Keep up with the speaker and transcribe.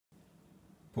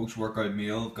Post-workout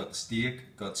meal, got the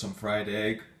steak, got some fried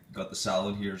egg, got the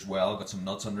salad here as well, got some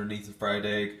nuts underneath the fried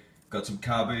egg, got some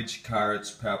cabbage,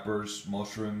 carrots, peppers,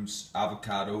 mushrooms,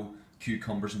 avocado,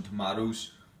 cucumbers and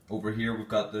tomatoes. Over here we've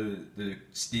got the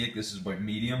steak, this is about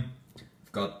medium.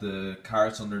 We've got the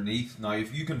carrots underneath. Now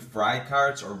if you can fry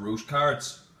carrots or roast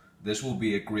carrots, this will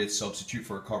be a great substitute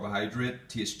for a carbohydrate.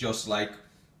 Tastes just like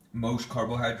most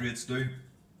carbohydrates do.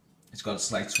 It's got a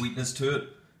slight sweetness to it,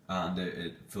 and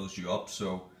it fills you up.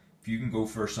 So if you can go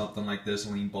for something like this,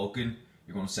 lean bulking,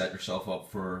 you're going to set yourself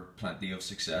up for plenty of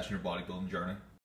success in your bodybuilding journey.